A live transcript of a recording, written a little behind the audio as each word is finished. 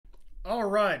All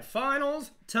right,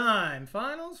 finals time.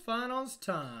 Finals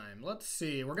time. Let's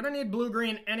see. We're going to need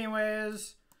blue-green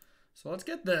anyways. So let's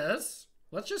get this.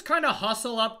 Let's just kind of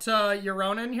hustle up to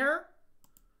Yorion here.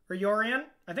 Or Yorion.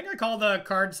 I think I call the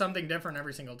card something different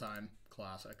every single time.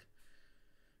 Classic.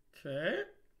 Okay.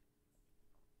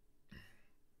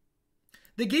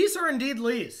 The geese are indeed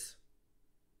lease.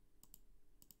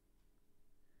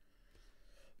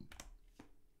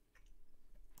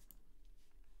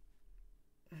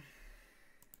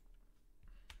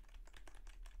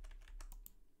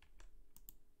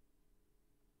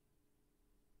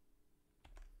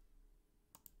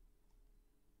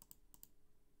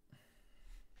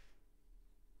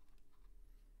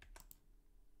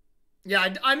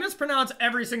 Yeah, I mispronounce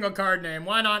every single card name.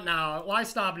 Why not now? Why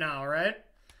stop now, right?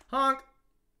 Honk.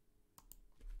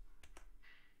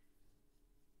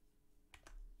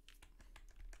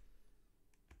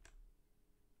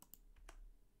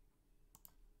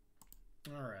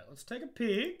 All right, let's take a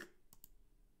peek.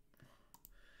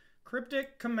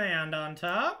 Cryptic Command on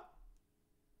top.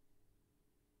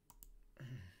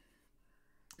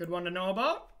 Good one to know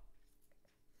about.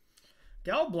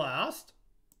 Galvanic Blast.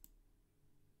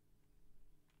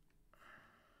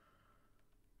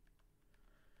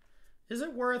 Is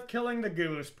it worth killing the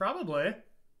goose? Probably.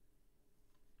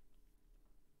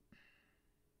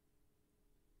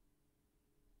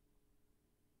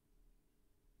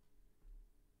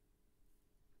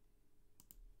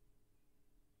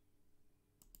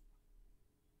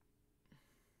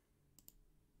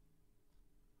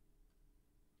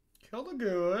 Kill the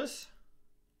goose.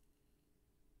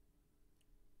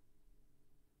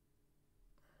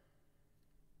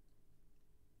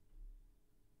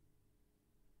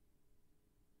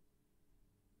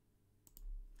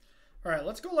 All right,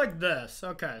 let's go like this.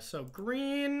 Okay, so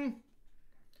green,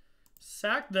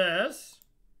 sack this,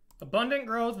 abundant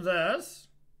growth this.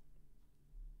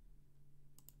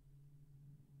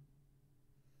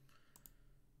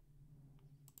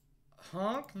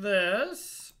 Honk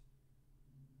this.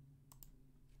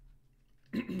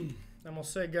 Then we'll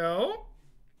say go.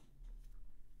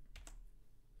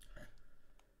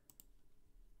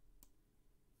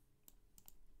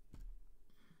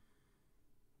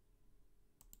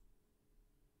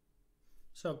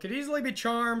 So could easily be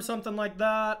charm, something like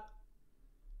that.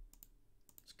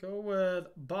 Let's go with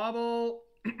Bauble.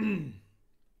 I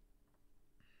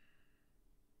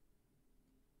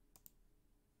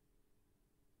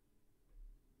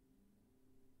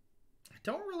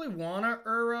don't really want to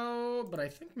Uro, but I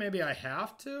think maybe I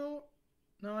have to.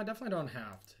 No, I definitely don't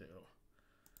have to.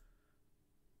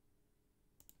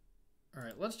 All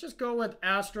right, let's just go with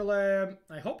Astrolabe.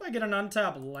 I hope I get an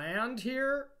untapped land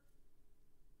here.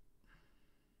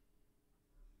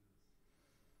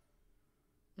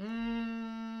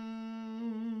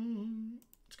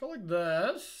 Let's go like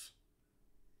this.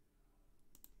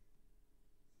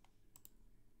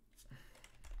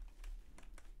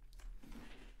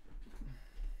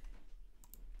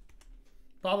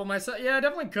 Bauble myself. Yeah, I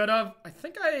definitely could have. I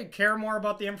think I care more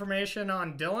about the information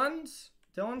on Dylan's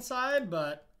side,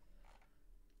 but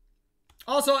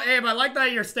also, Abe, I like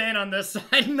that you're staying on this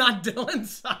side, not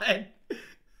Dylan's side.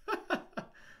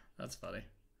 That's funny.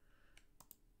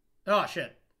 Oh,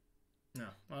 shit. No,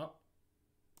 well.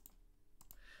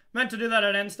 Meant to do that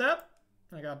at end step.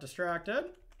 I got distracted.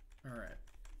 All right.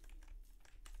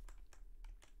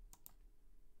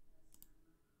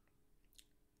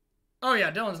 Oh,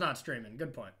 yeah, Dylan's not streaming.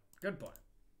 Good point. Good point.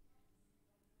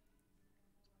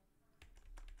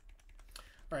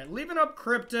 All right, leaving up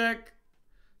Cryptic.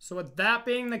 So with that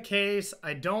being the case,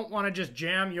 I don't want to just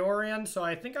jam Yorion, so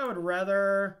I think I would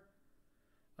rather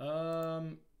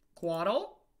Coatl.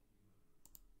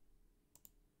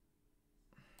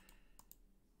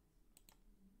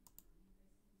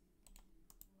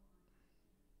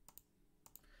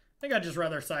 I think I'd just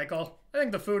rather cycle. I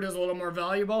think the food is a little more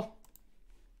valuable.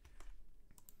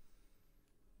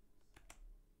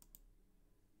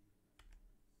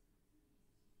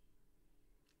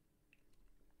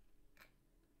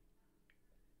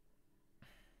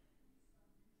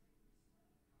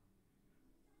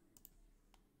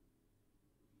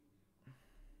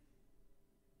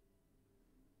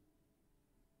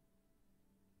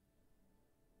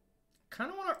 Kind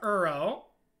of want to Uro.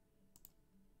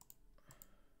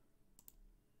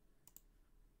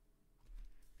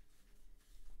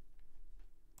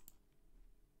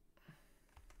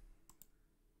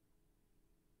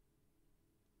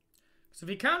 So if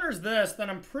he counters this,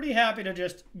 then I'm pretty happy to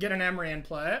just get an Emry and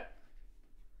play it.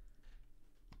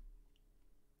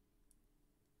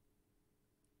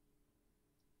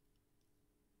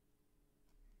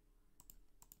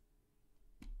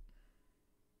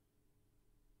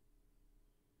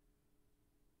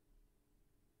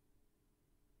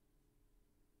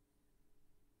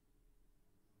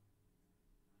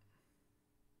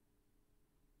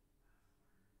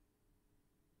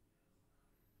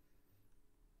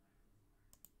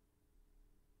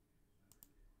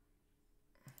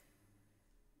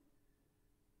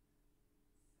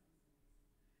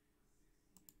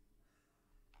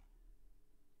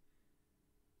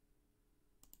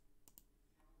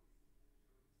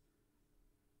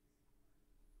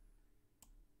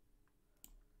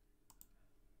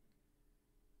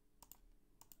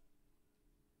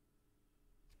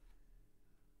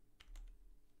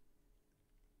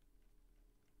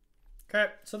 Okay,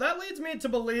 so that leads me to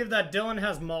believe that Dylan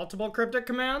has multiple Cryptic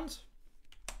Commands.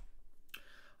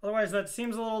 Otherwise, that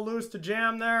seems a little loose to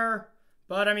jam there.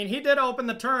 But, I mean, he did open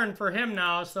the turn for him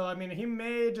now, so, I mean, he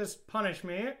may just punish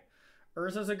me.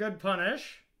 Urza's a good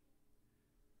punish.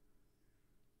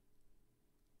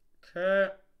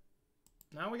 Okay.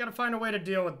 Now we gotta find a way to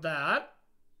deal with that.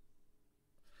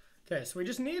 Okay, so we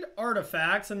just need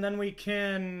artifacts, and then we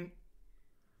can...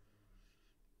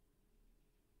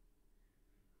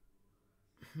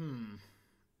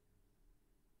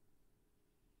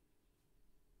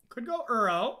 Could go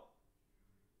Uro.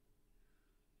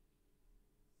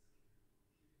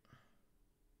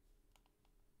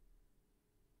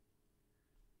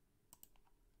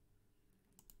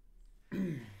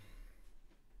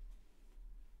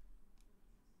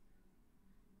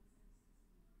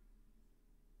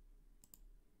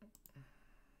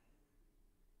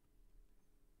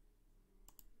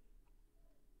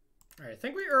 All right, I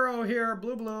think we Uro here.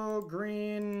 Blue, blue,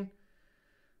 green,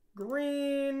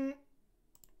 green.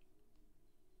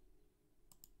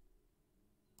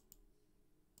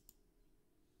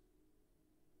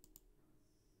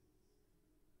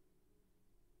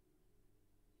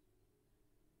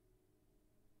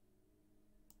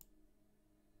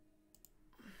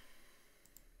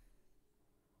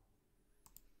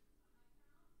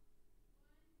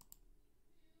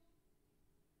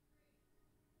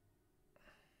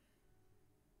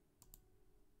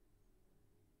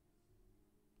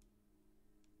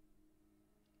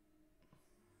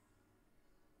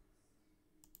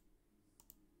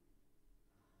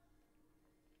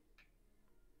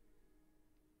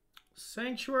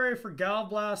 Sanctuary for Galvanic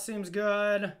Blast seems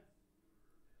good.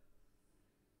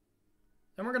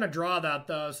 Then we're going to draw that,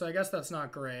 though, so I guess that's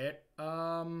not great.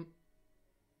 All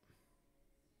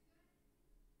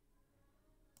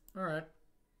right.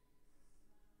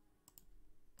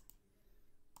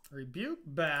 Rebuke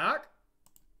back.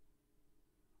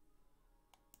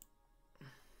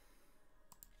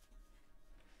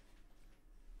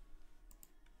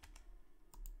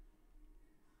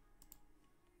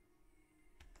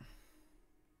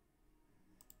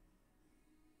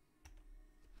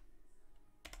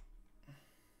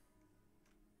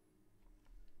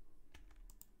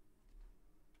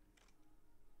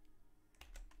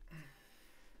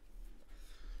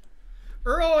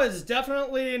 Uro is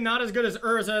definitely not as good as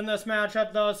Urza in this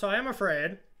matchup, though, so I am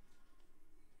afraid.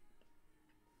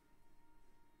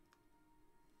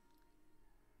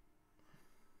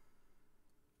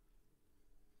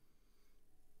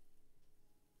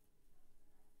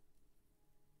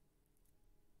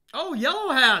 Oh,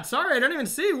 Yellow Hat. Sorry, I didn't even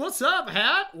see. What's up,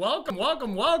 Hat? Welcome,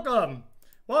 welcome, welcome.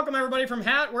 Welcome, everybody from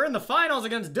Hat. We're in the finals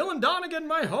against Dylan Donegan,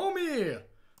 my homie.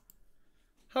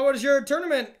 How was your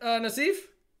tournament, Nassif?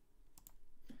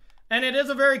 And it is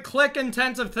a very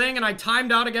click-intensive thing, and I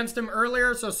timed out against him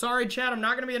earlier, so sorry, chat. I'm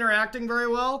not going to be interacting very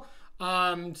well.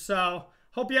 So,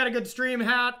 hope you had a good stream,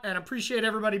 Hat, and appreciate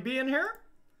everybody being here.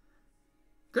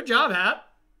 Good job, Hat.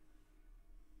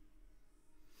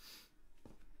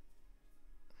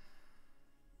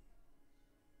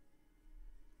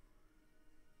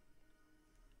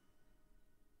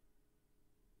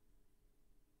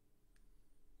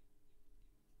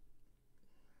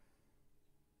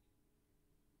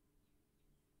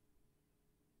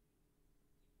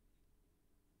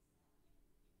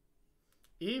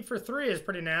 E for 3 is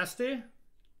pretty nasty.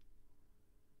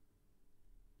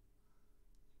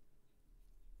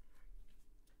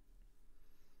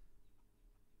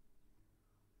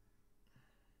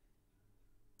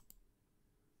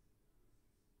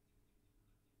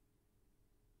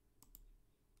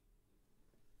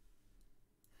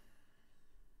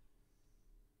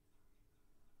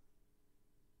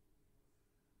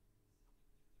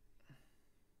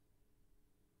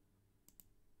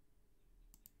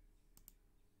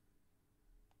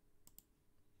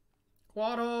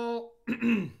 Coatl.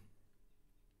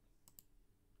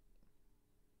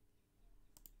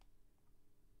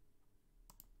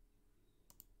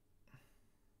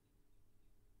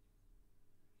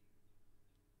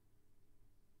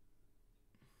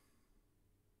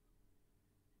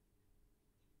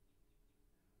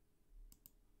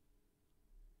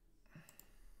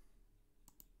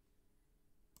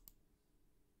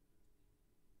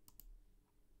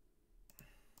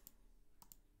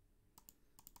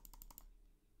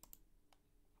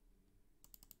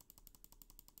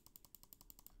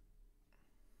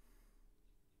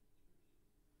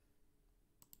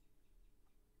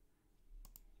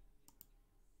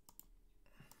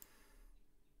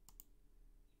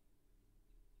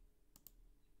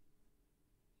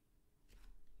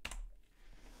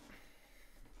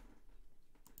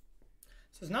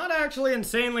 This is not actually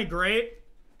insanely great.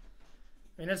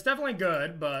 I mean, it's definitely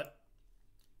good, but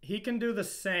he can do the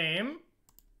same.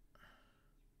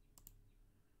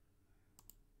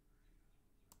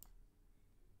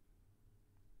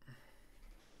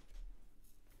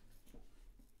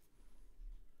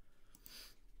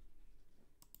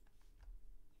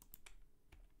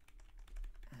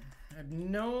 I have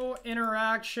no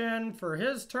interaction for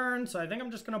his turn, so I think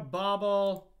I'm just going to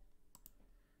Bauble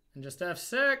and just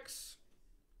F6.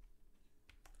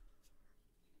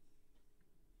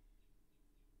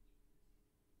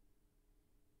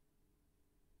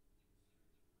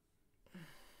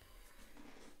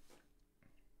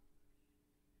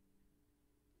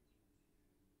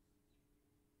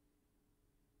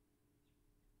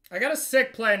 I got a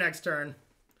sick play next turn.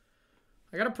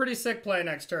 I got a pretty sick play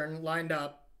next turn lined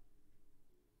up.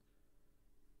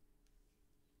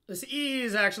 This E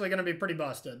is actually going to be pretty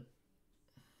busted.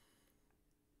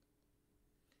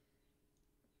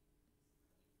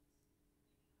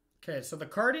 Okay, so the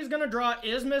card he's going to draw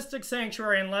is Mystic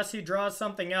Sanctuary unless he draws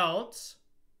something else.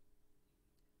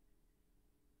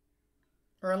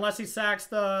 Or unless he sacks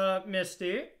the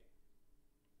Misty.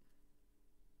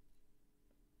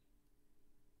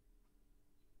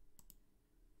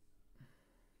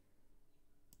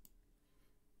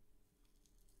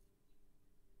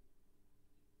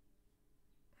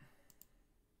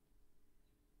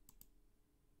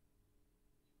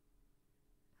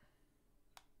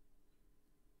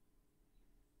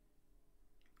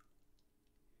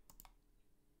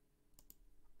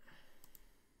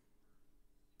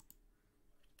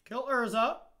 Kill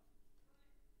Urza.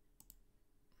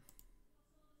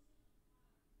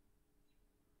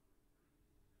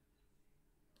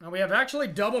 Now we have actually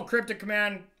double Cryptic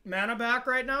Command mana back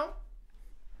right now.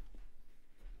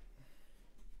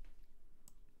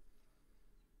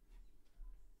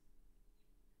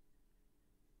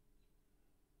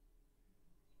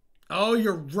 Oh,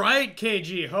 you're right,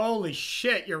 KG. Holy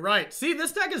shit, you're right. See,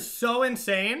 this deck is so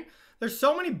insane. There's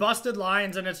so many busted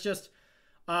lines, and it's just...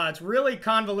 it's really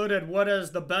convoluted what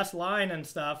is the best line and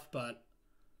stuff, but...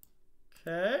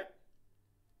 Okay.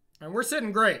 And we're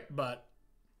sitting great, but...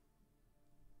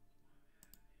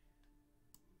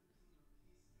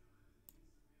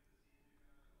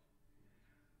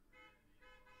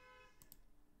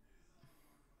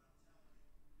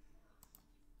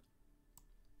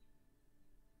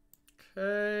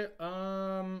 Okay,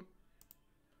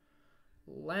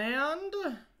 land.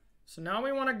 So now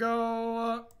we want to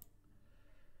go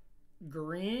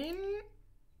green,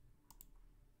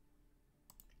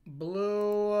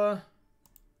 blue,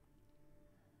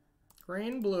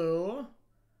 green, blue,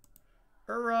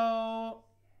 Uro,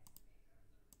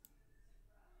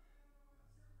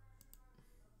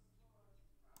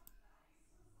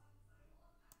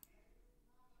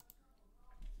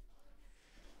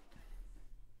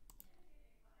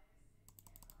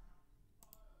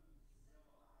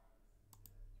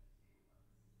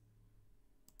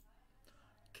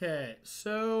 okay,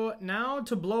 so now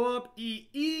to blow up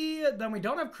EE, then we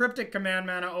don't have Cryptic Command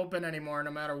mana open anymore no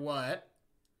matter what.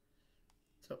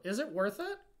 So is it worth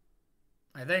it?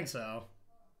 I think so.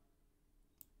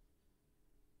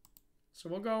 So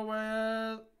we'll go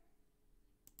with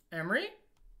Emry.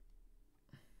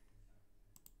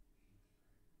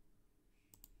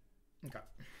 Okay.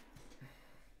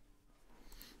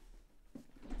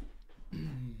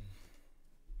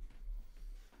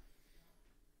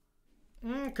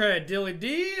 Okay, Dilly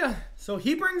D. So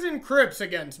he brings in Crypts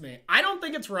against me. I don't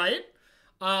think it's right,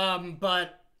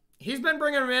 but he's been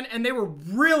bringing them in, and they were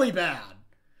really bad.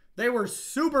 They were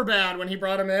super bad when he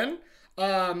brought them in.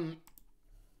 So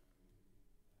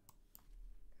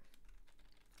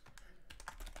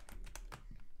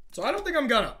I don't think I'm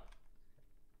gonna.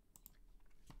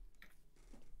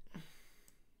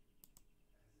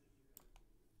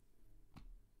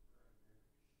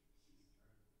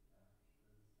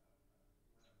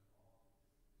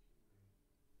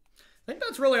 I think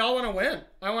that's really all I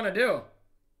want to do.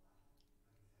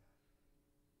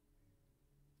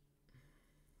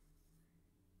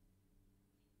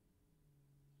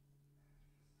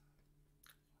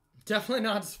 Definitely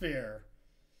not Sphere.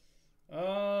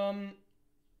 Claws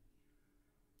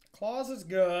is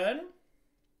good.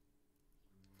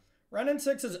 Wrenn and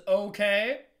Six is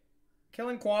okay.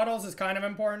 Killing Coatls is kind of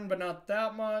important, but not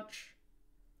that much.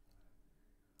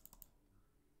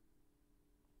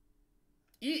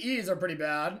 EEs are pretty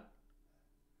bad.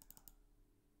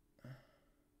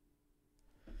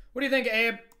 What do you think,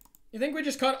 Abe? You think we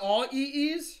just cut all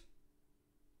EEs?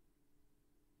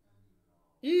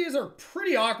 EEs are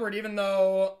pretty awkward, even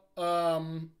though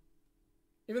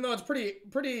it's pretty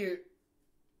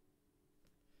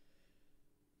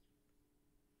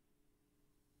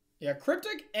Yeah,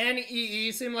 Cryptic and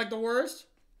EE seem like the worst.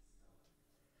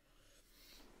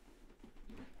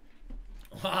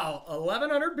 Wow,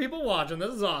 1,100 people watching.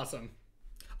 This is awesome.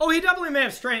 Oh, he definitely may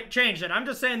have changed it. I'm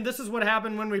just saying this is what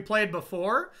happened when we played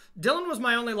before. Dylan was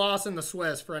my only loss in the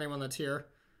Swiss for anyone that's here.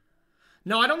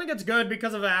 No, I don't think it's good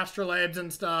because of Astrolabes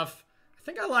and stuff. I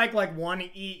think I like 1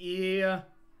 EE. I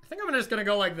think I'm just going to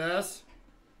go like this.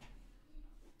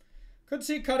 Could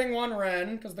see cutting 1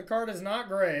 Wrenn because the card is not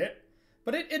great.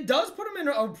 But it does put him in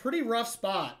a pretty rough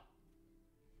spot.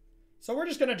 So we're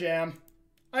just going to jam.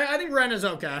 I think Wrenn is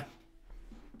okay.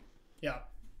 Yeah.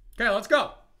 Okay, let's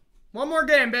go. One more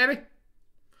game, baby.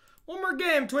 One more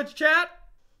game, Twitch chat.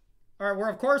 All right, we're,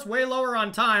 of course, way lower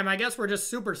on time. I guess we're just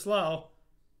super slow.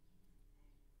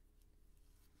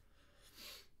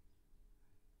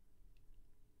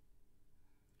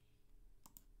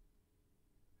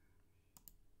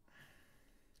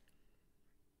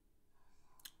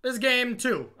 This is game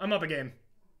 2. I'm up a game.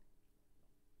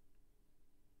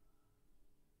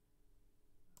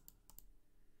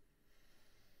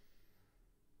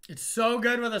 It's so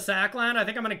good with a sack land. I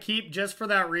think I'm going to keep just for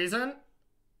that reason.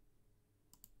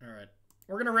 All right.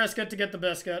 We're going to risk it to get the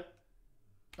biscuit.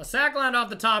 A sack land off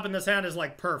the top in this hand is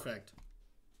like perfect.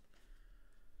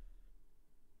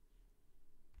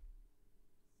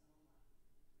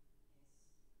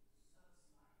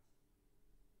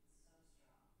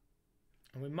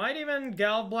 And we might even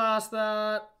Galv Blast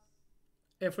that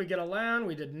if we get a land.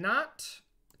 We did not.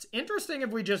 It's interesting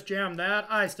if we just jam that.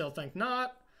 I still think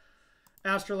not.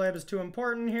 Astrolabe is too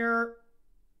important here.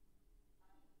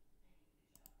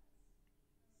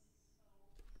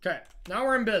 Okay, now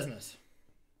we're in business.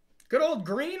 Good old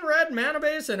green-red mana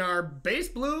base in our base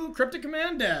blue Cryptic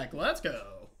Command deck. Let's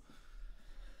go.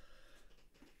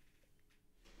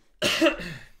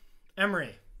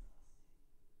 Emry.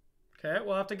 Okay,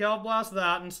 we'll have to Galv Blast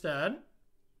that instead.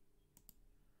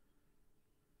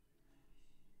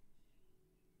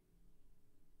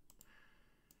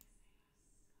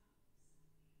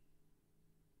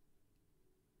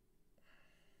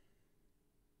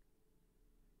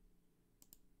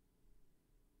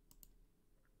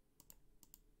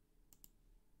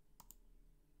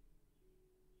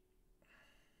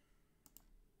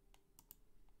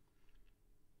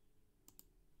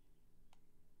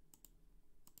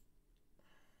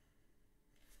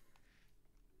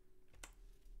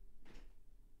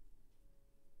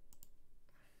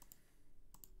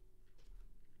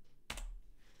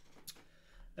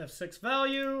 F6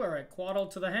 value. All right, Coatl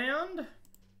to the hand.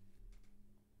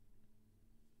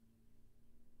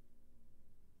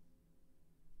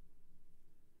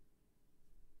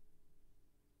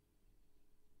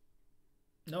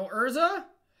 No Urza?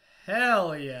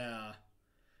 Hell yeah.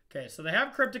 Okay, so they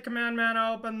have Cryptic Command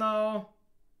mana open, though.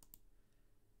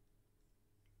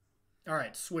 All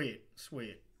right, sweet,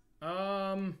 sweet.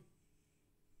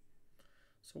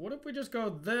 So what if we just go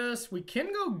this? We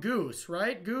can go Goose,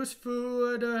 right? Goose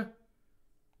food.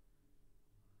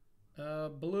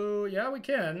 Blue. Yeah, we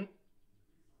can.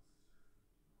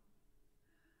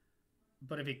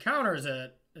 But if he counters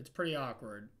it, it's pretty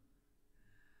awkward.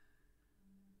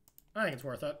 I think it's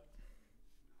worth it.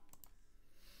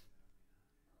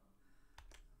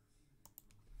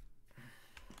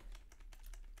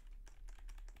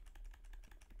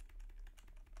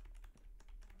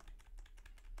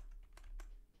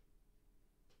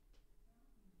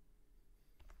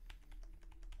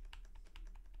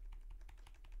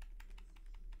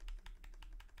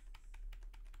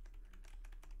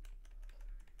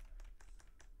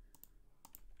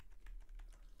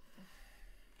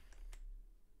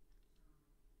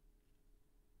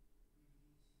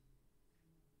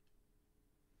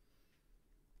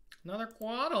 Another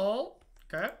Coatl.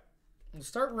 Okay. We'll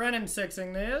start Wrenn and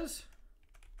Sixing these.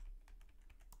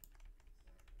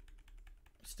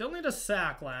 Still need a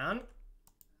sack land.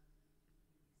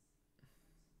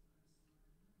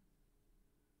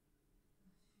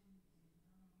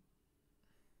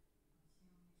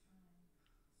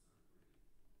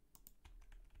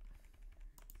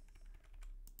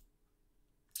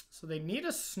 So they need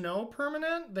a snow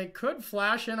permanent. They could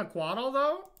flash in a Coatl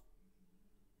though.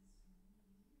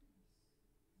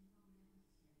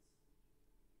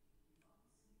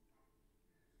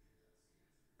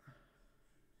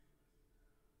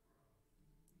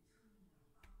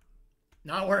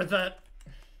 Not worth it.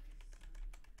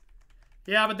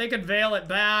 Yeah, but they could veil it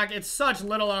back. It's such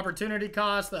little opportunity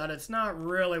cost that it's not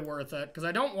really worth it. Because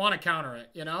I don't want to counter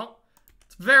it, you know?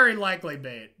 It's very likely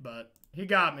bait, but he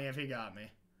got me if he got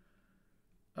me.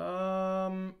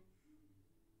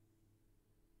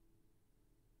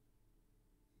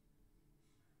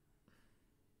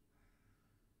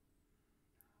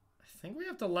 think we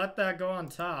have to let that go on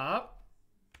top.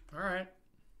 All right.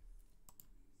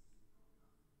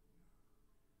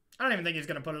 I don't even think he's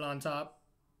going to put it on top.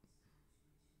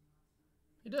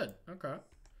 He did. Okay.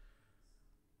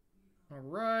 All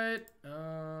right.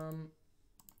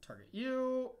 Target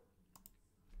you.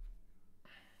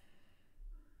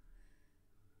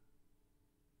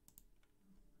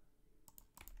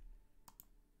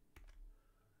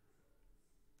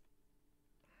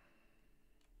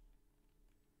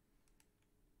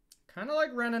 Kind of like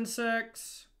Wrenn and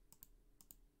Six.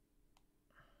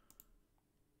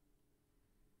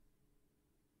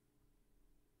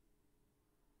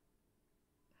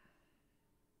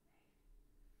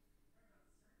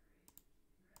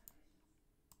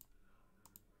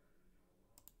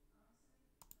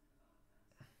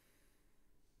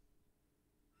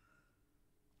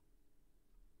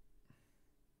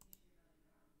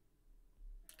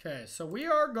 Okay, so we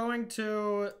are going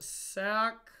to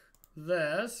sack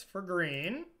this for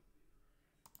green.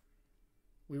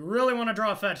 We really want to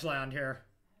draw a fetch land here.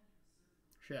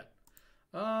 Shit.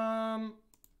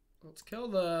 Let's kill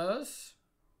this.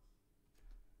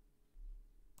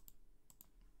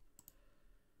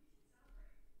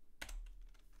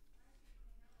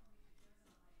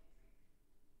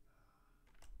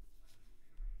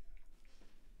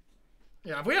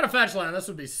 Yeah, if we had a fetch land, this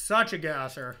would be such a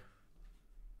gasser.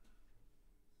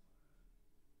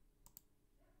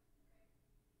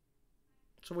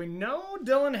 So we know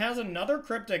Dylan has another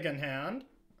Cryptic in hand.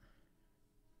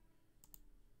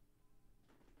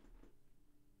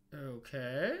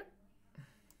 Okay.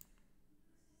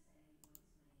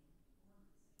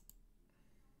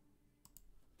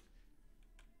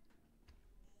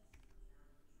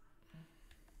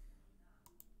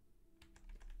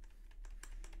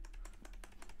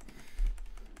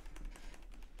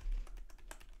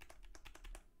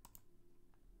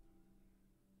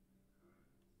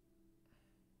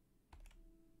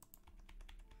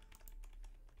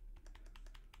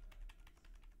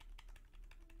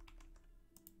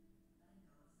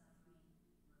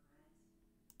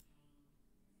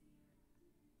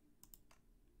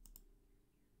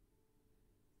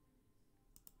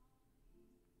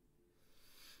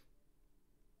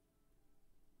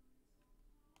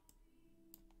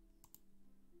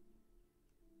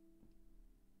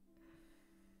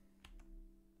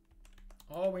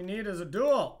 All we need is a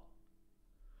duel.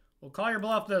 We'll call your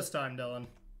bluff this time, Dylan.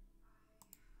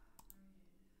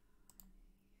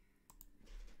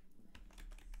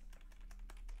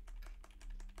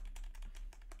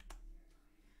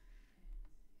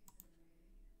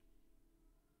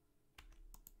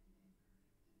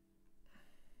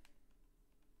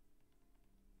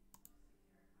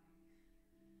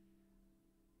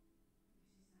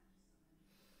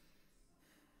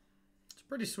 It's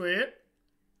pretty sweet.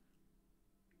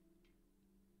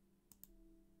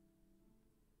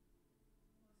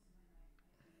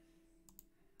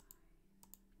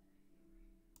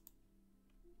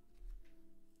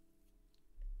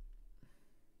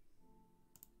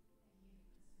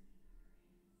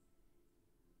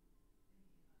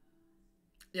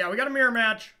 Yeah, we got a mirror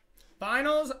match.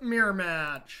 Finals mirror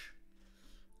match.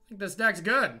 I think this deck's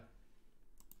good.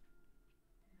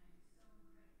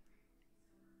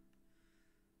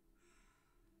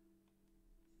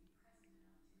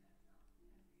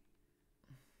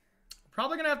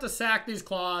 Probably going to have to sack these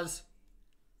claws.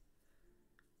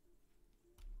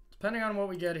 Depending on what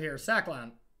we get here. Sack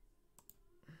land.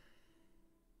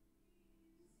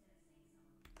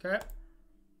 Okay.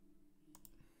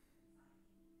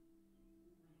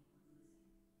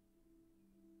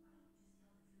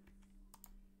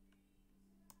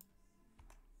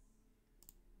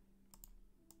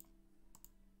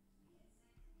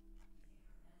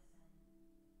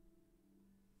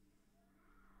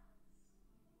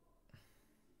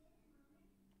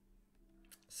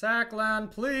 Sack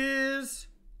land, please.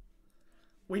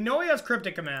 We know he has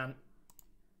Cryptic Command.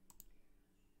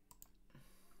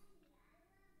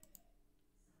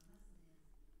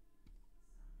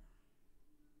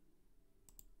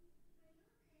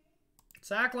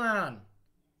 Sack land.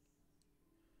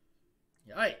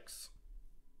 Yikes.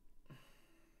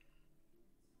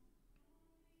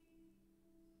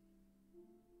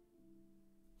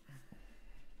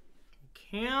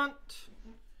 Can't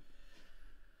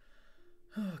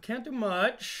do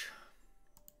much.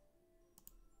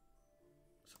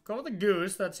 So go with the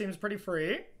goose. That seems pretty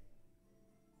free.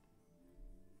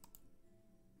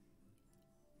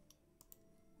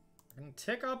 We're gonna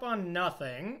tick up on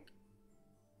nothing.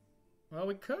 Well,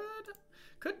 we could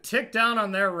tick down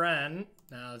on their Wrenn.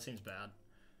 No, that seems bad.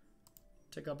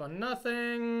 Tick up on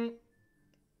nothing.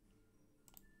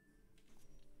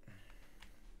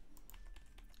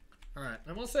 Alright,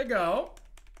 then we'll say go.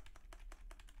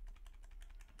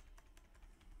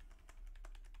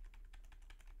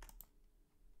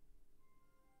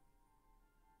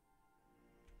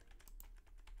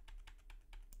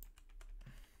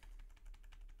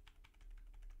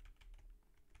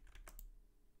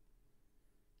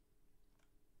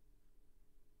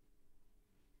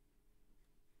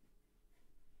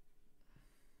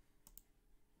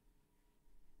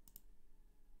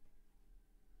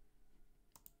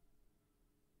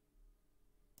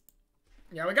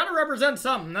 Yeah, we gotta represent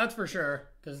something, that's for sure.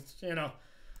 Because, you know,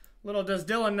 little does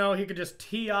Dylan know he could just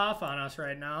tee off on us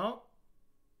right now.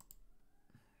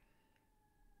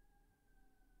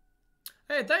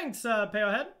 Hey, thanks,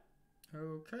 Payohead.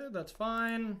 Okay, that's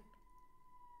fine.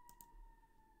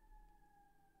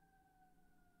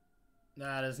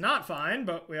 That is not fine,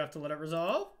 but we have to let it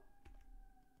resolve.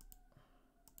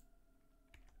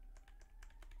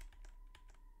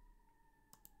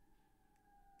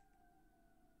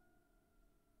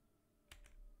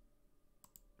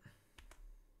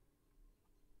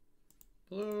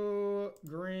 Blue,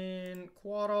 green,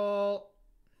 Coatl.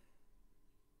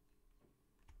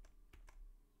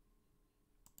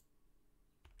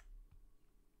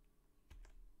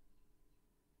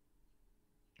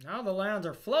 Now the lands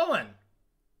are flowing.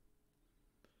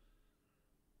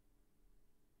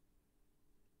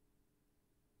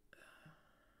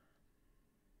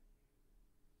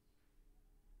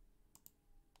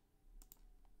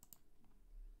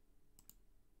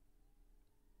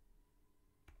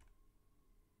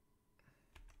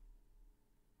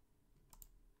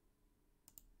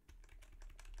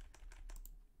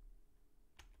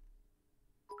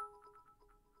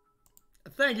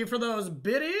 Thank you for those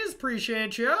biddies.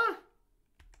 Appreciate you.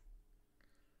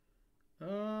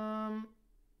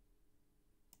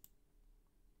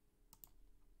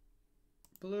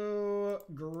 Blue,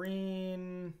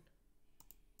 green,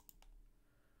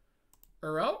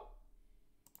 Uro.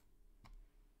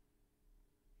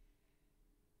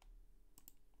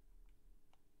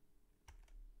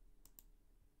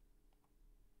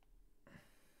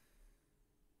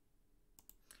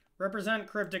 Represent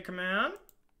Cryptic Command.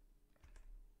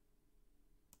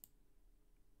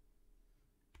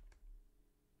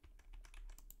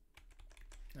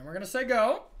 And we're going to say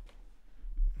go.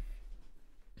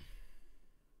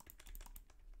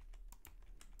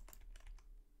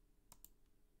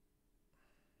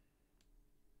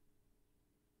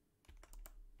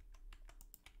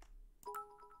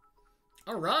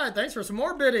 All right, thanks for some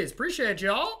more biddies. Appreciate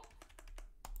y'all.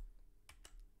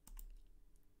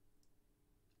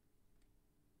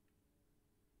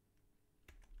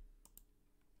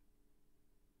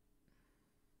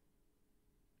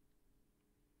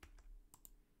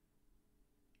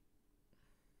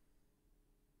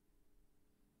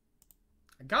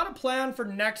 I got a plan for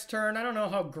next turn. I don't know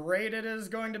how great it is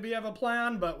going to be of a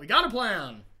plan, but we got a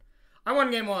plan. I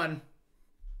won game one.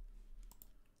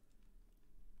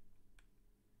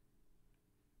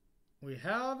 We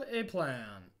have a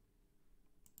plan.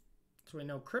 So we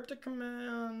know Cryptic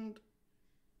Command.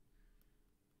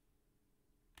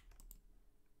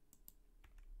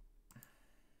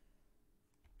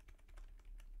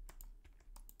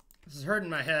 This is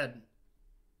hurting my head.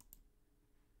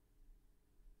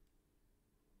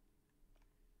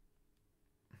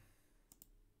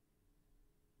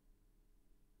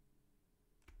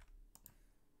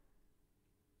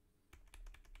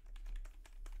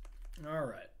 All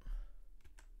right.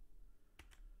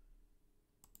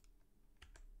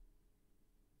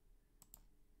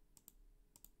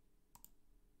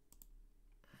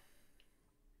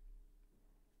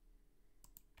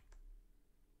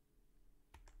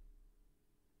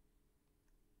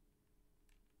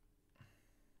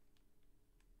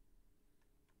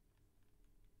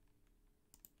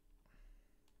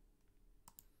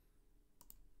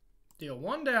 Deal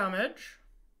 1 damage.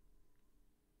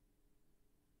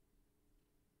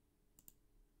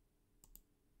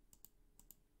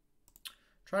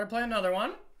 Try to play another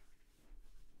one.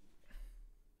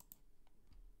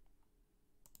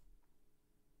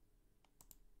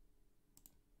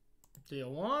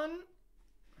 Deal 1.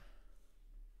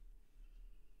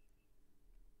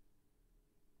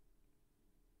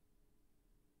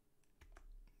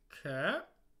 Okay.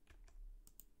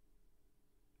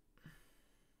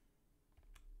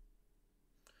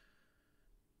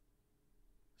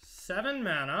 Seven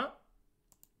mana.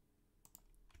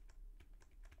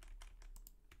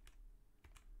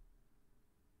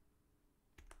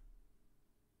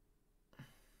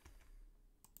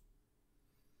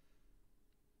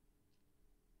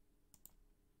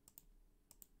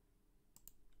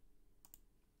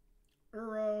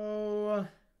 Uro.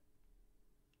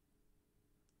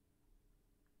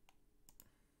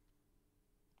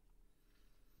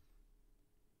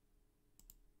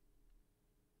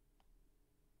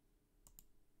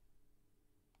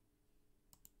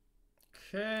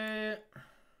 Okay.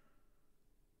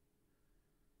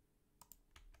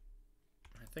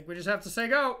 I think we just have to say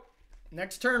go.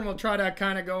 Next turn, we'll try to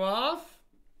kind of go off.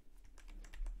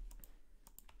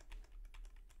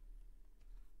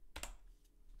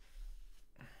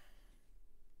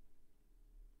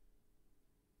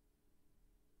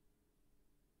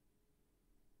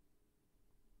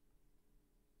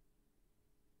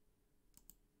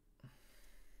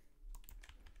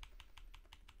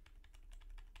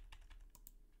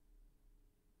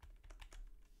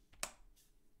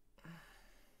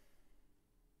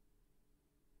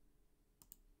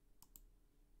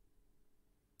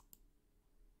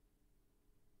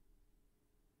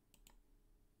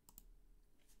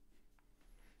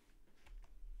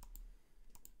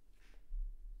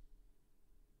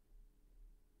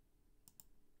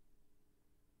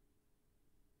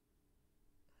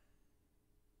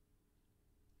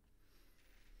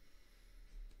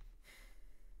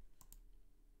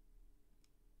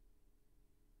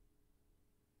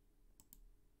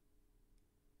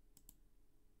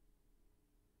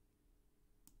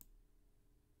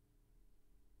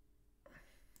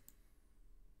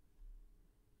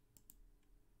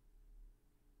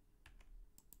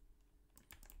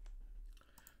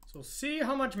 So we'll see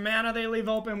how much mana they leave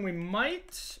open. We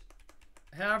might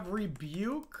have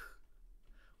Rebuke.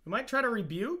 We might try to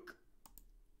Rebuke.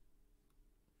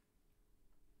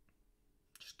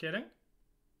 Just kidding.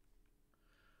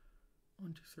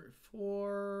 1, 2, 3,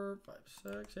 4, 5,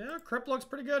 6. Yeah, Crypt looks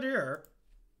pretty good here.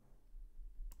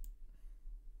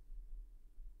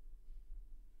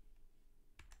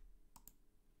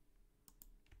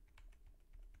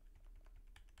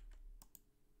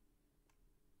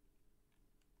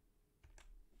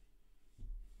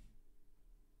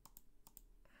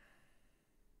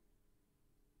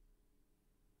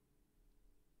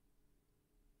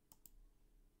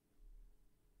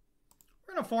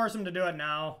 We're going to force him to do it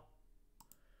now.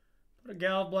 Put a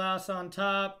Galvanic Blast on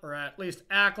top, or at least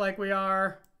act like we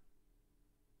are.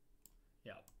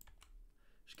 Yep.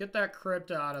 Just get that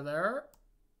Crypt out of there.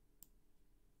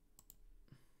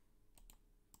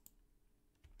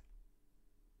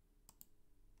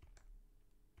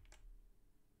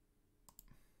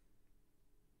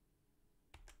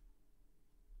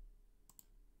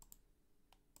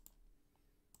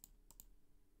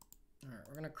 All right,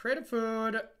 we're going to create a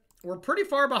food. We're pretty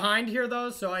far behind here,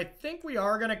 though, so I think we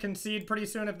are going to concede pretty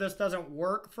soon if this doesn't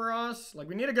work for us. Like,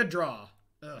 we need a good draw.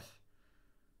 Ugh.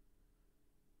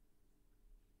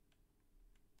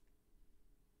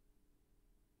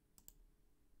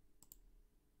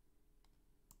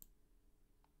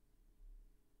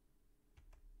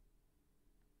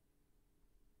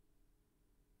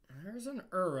 There's an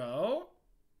Uro.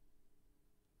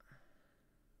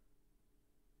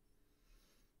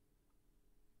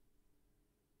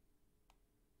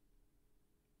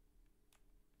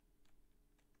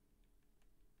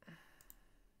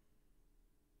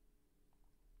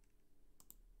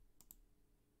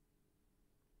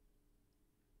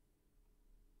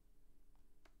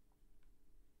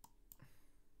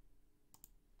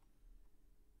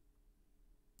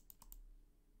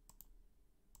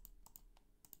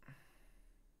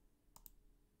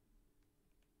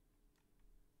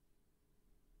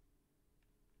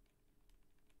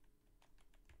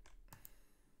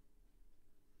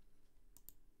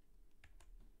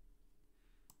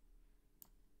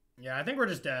 Yeah, I think we're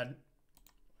just dead.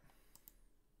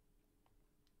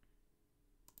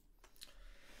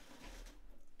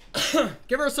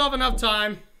 Give herself enough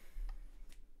time.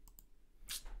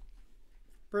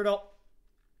 Brutal.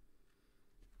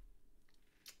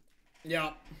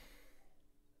 Yeah.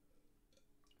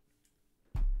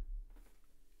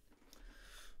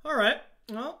 All right.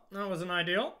 Well, that wasn't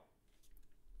ideal.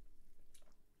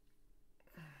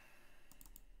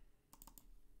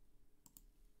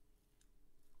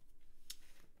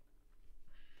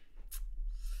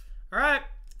 All right,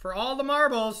 for all the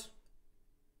marbles.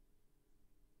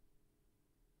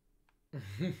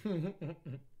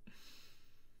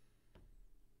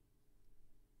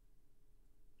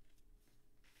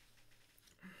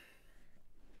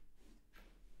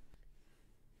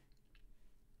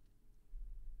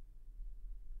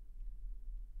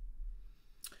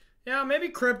 Yeah, maybe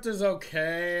Crypt is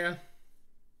okay.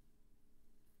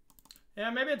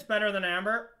 Yeah, maybe it's better than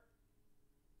Amber.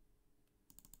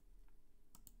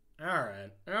 Alright,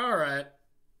 alright.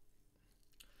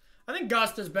 I think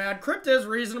Gust is bad. Crypt is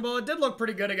reasonable. It did look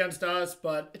pretty good against us,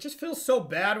 but it just feels so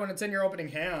bad when it's in your opening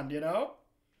hand, you know?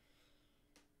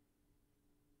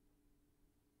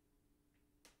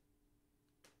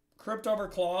 Crypt over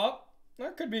Claw?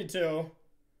 That could be too.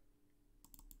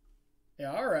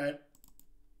 Yeah, alright.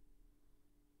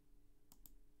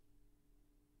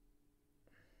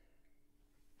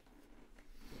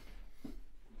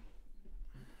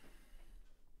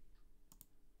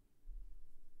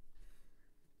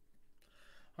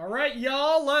 All right,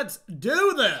 y'all, let's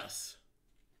do this.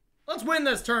 Let's win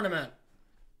this tournament.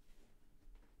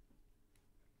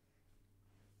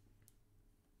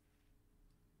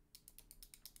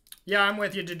 Yeah, I'm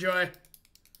with you, DeJoy.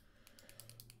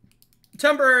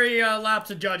 Temporary lapse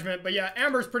of judgment, but yeah,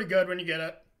 Amber's pretty good when you get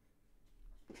it.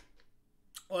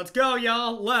 Let's go,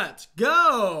 y'all. Let's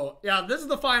go. Yeah, this is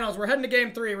the finals. We're heading to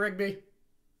game 3, Rigby.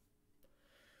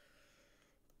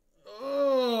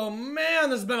 Oh, man,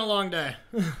 this has been a long day.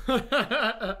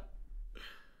 Cut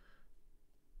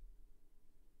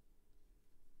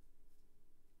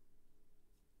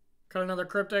another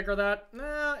Cryptic or that?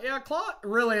 Nah, yeah, Claw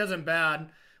really isn't bad.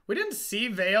 We didn't see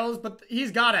Veils, but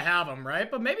he's got to have them,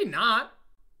 right? But maybe not.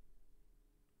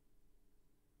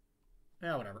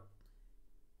 Yeah, whatever.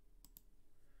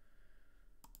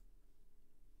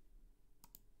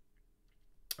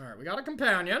 All right, we got a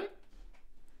companion.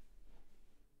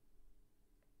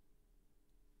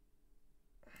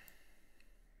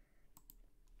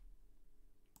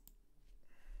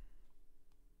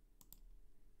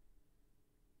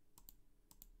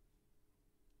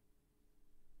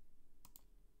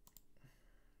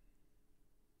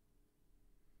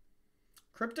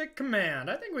 Cryptic Command.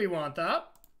 I think we want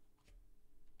that.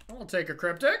 I'll take a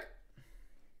Cryptic.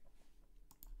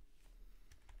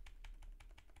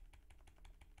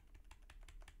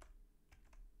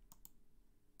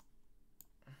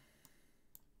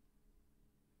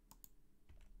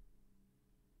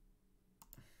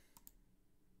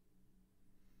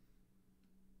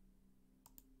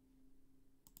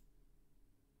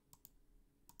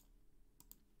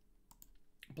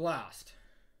 Blast.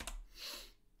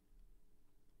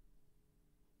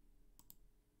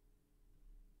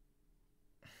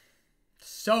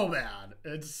 So bad.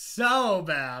 It's so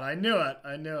bad. I knew it.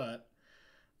 I knew it.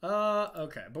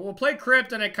 Okay. But we'll play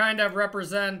Crypt and it kind of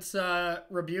represents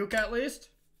Rebuke at least.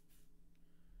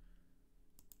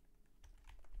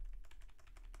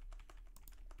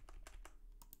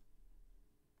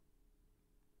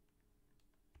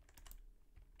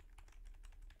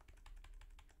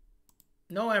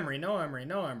 No Emry, no Emry,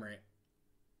 no Emry.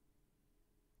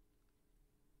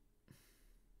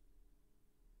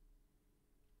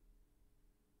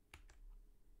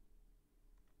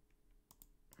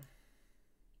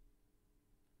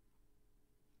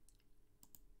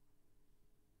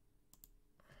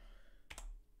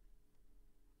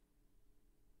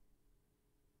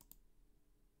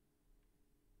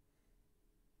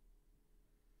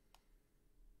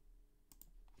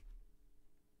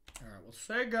 Alright, we'll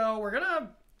say go. We're going to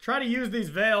try to use these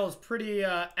Veils pretty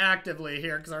actively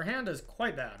here because our hand is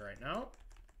quite bad right now.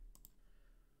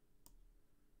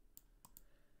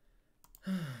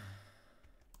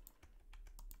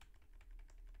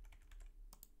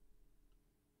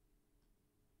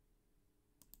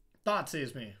 Thought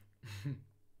sees me.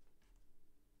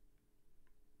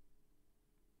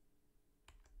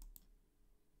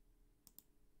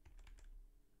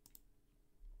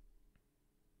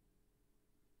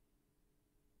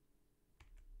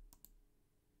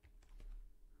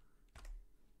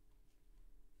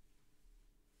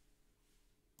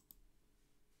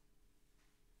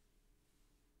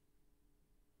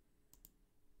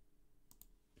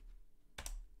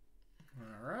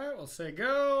 All right, we'll say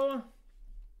go.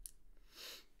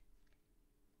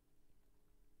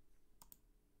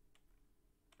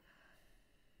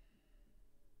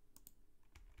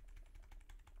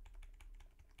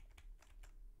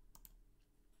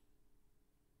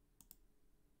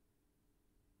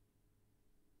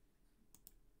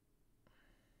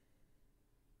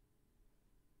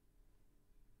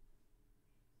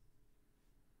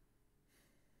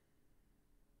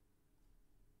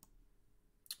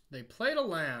 They played a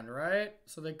land, right?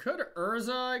 So they could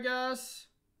Urza, I guess.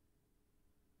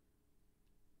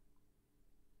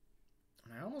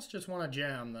 I almost just want to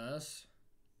jam this.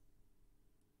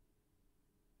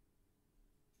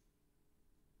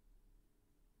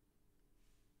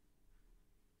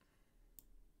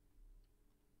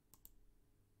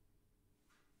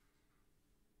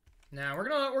 Now we're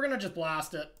gonna just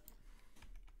blast it.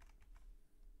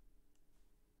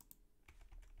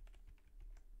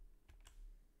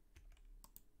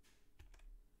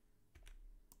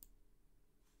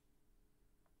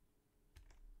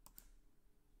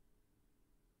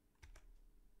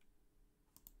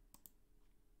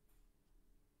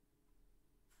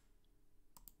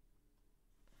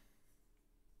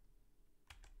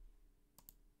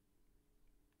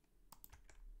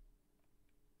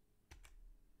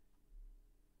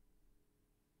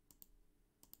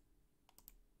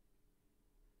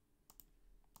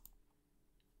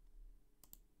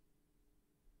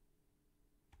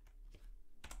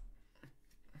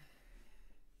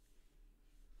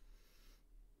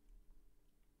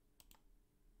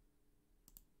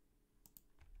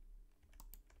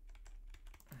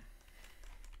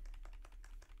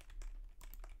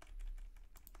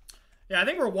 Yeah, I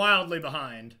think we're wildly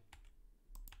behind.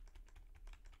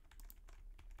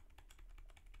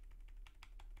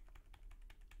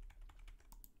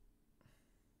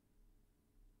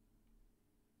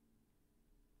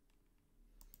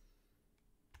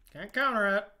 Can't counter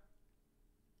it.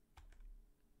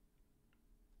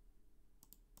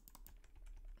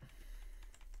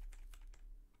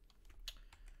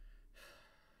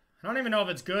 I don't even know if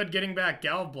it's good getting back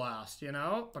Galvanic Blast, you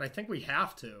know? But I think we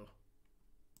have to.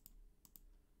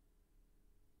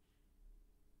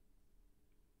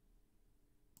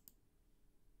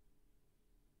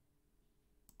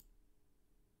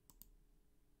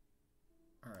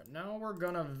 Alright, now we're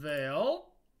gonna Veil.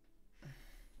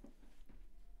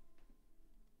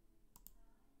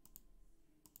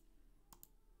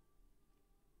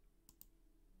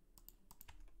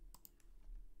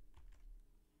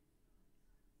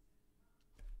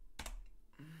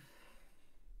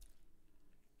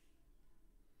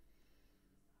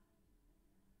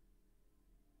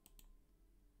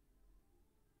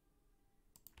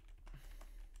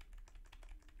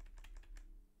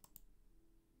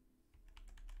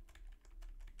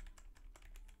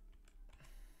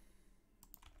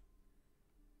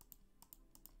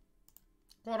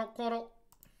 Coatl, Coatl.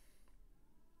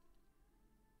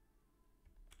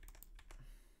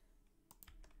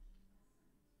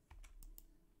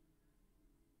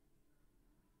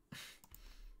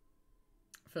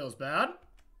 Feels bad.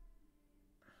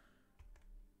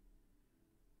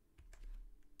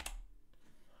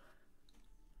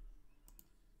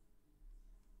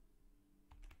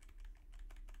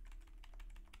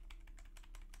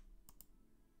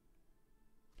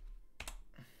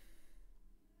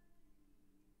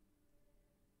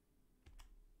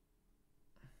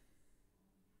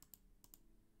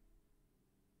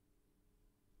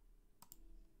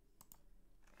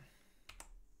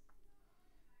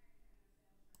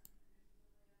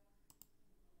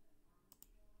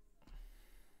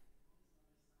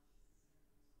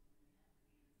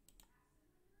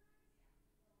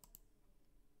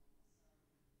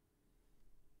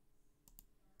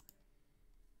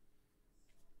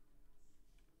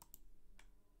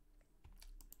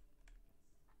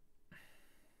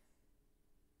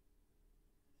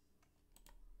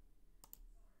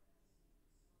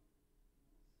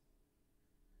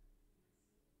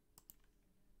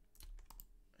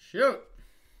 Shoot.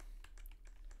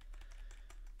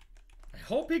 I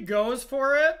hope he goes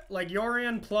for it. Like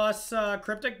Yorion plus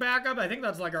Cryptic backup. I think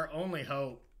that's like our only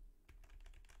hope.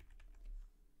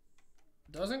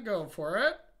 Doesn't go for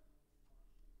it.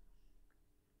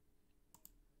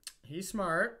 He's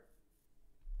smart.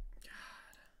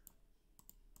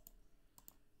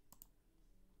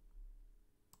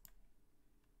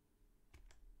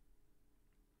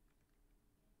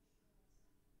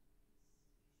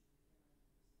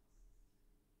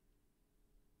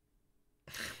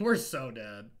 We're so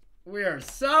dead. We are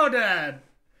so dead.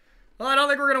 Well, I don't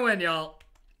think we're going to win, y'all.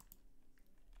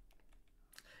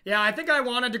 Yeah, I think I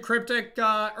wanted to Cryptic,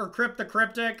 or Crypt the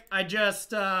Cryptic. I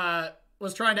just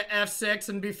was trying to F6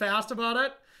 and be fast about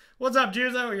it. What's up,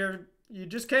 Juzo? You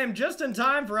just came just in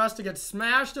time for us to get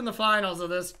smashed in the finals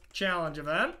of this challenge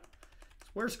event.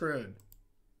 We're screwed.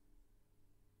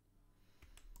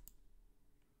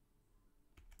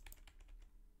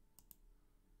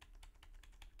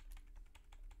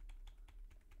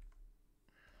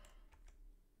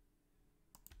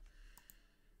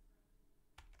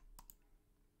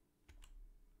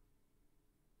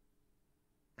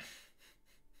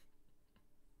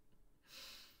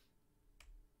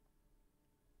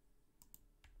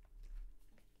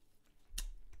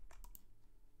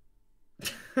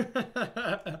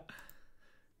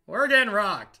 We're getting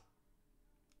rocked.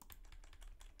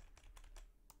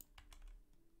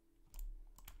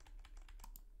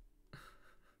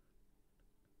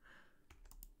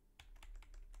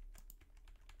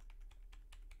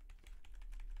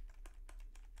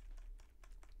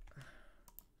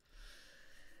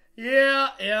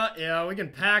 Yeah. We can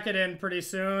pack it in pretty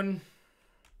soon.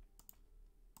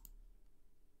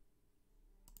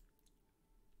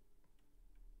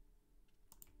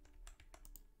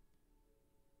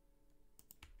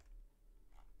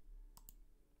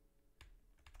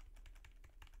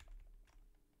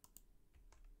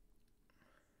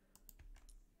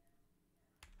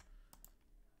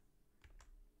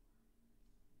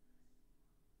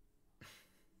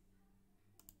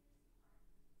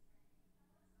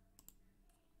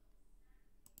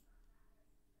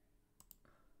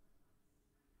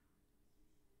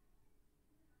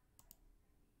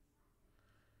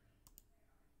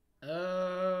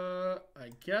 I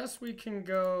guess we can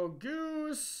go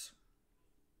Goose.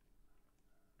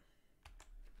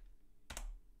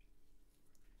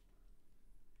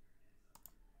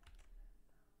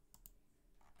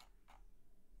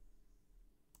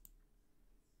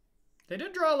 They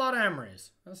did draw a lot of Emrys.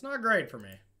 That's not great for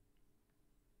me.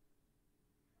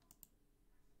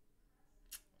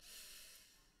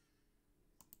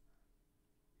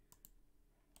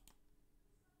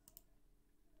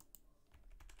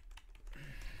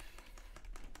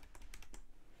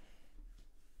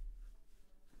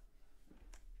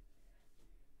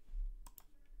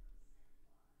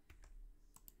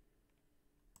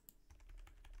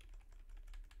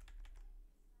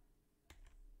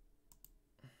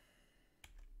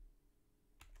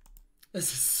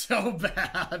 This is so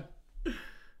bad.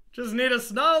 Just need a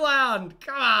Snowland.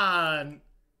 Come on.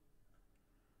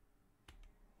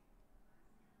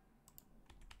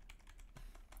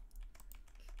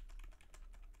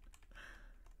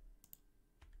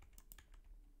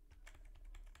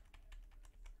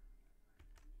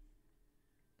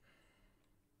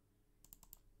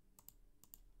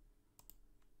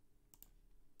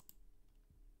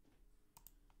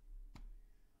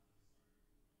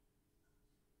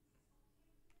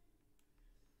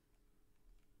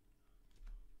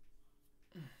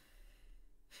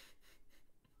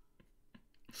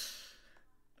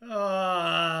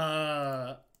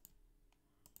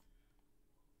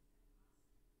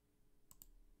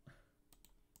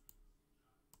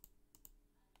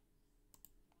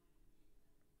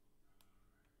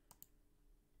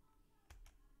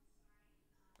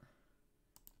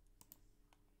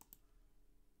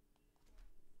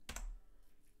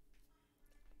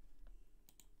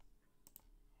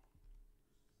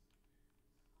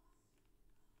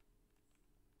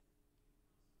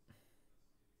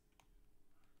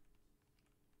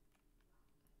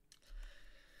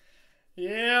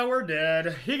 Yeah, we're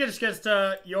dead. He just gets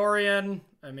to Yorion.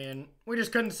 I mean, we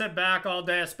just couldn't sit back all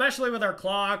day, especially with our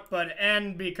clock, but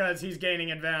end because he's gaining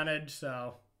advantage,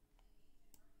 so.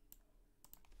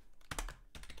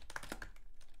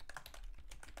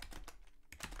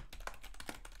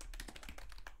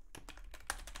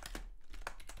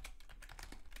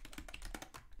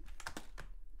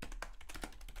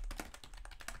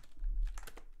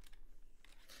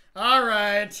 All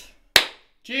right.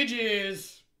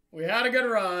 GG's. We had a good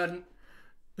run.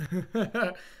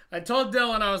 I told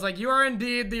Dylan, I was like, you are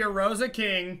indeed the Urza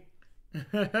King.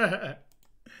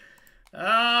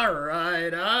 All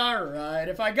right.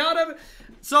 If I got him.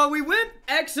 So we went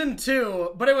X and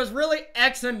 2, but it was really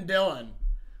X and Dylan.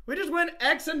 We just went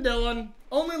X and Dylan.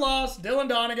 Only lost Dylan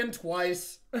Donegan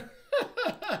twice.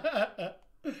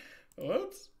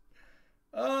 Whoops.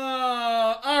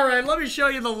 All right, let me show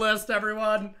you the list,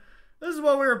 everyone. This is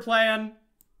what we were playing.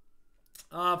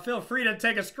 Feel free to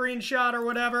take a screenshot or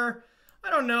whatever. I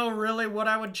don't know really what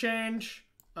I would change.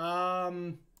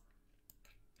 I'll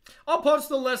post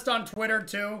the list on Twitter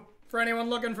too for anyone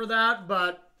looking for that.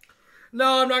 But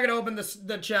no, I'm not going to open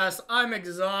the chest. I'm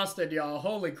exhausted, y'all.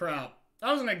 Holy crap.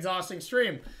 That was an exhausting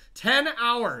stream. 10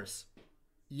 hours.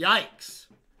 Yikes.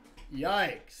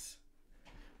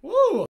 Woo.